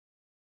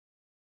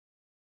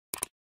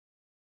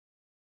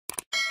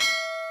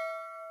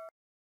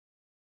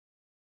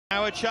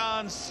Now a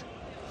chance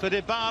for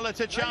Dybala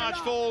to charge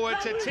forward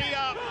to tee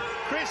up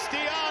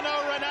Cristiano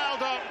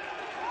Ronaldo.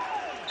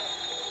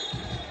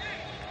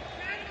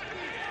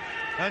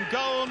 And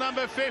goal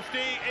number 50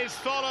 is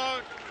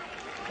followed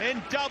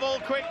in double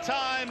quick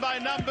time by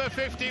number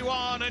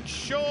 51, and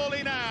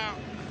surely now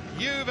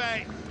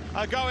Juve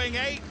are going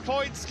 8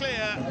 points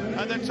clear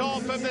at the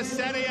top of the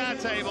Serie A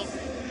table.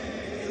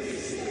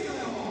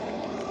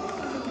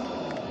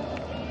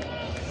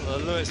 Well,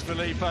 Luis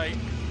Felipe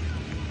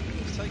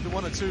has taken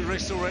 1 or 2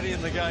 risks already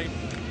in the game.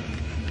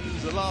 He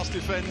was the last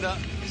defender.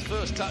 His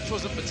first touch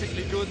wasn't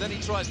particularly good, then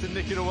he tries to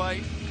nick it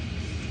away.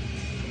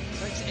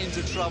 Takes it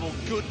into trouble.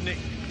 Good nick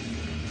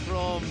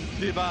from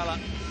Dybala.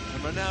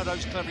 And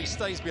Ronaldo's clever, he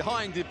stays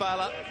behind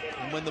Dybala,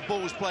 and when the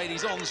ball's played,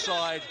 he's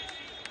onside.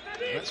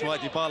 That's why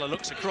Dybala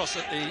looks across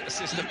at the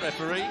assistant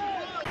referee.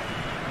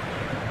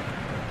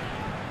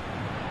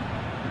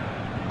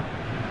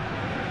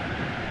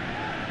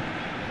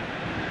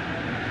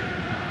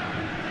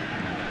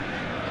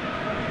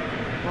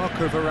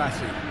 Marco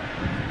Verratti.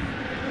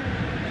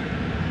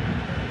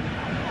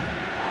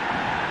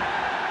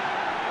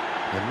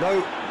 And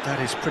no, that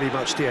is pretty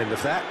much the end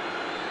of that.